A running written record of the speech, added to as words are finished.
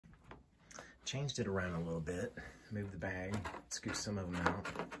changed it around a little bit. Moved the bag, scooped some of them out.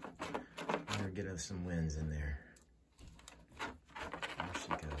 I'm gonna get us some wins in there. There she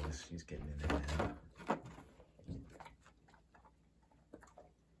goes. She's getting in there now.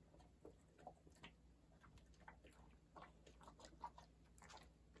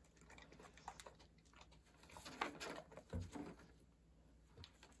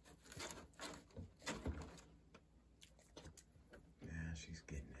 She's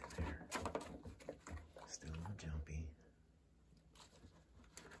getting in there. Still a little jumpy.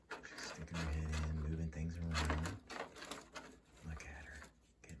 She's sticking her head in, moving things around. Look at her,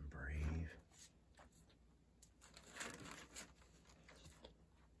 getting brave.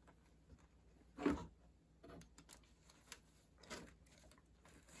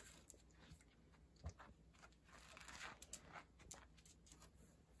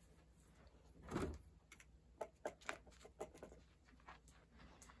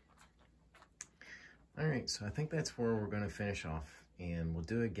 All right, so I think that's where we're going to finish off, and we'll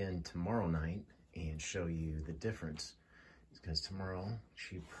do it again tomorrow night and show you the difference, because tomorrow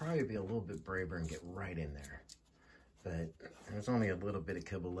she'd probably be a little bit braver and get right in there. But there's only a little bit of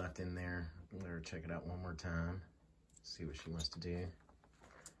kibble left in there. Let her check it out one more time, see what she wants to do.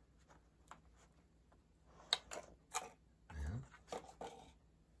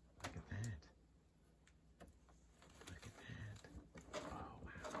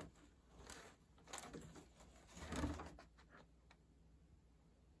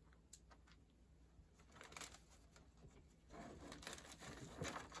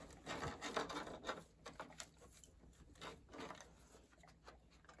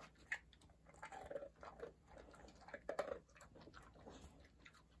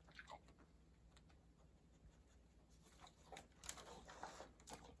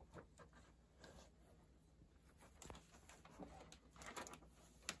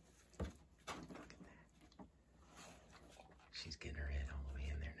 She's getting her head all the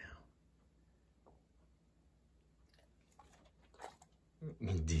way in there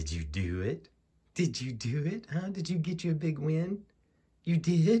now. Did you do it? Did you do it? Huh? Did you get you a big win? You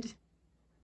did?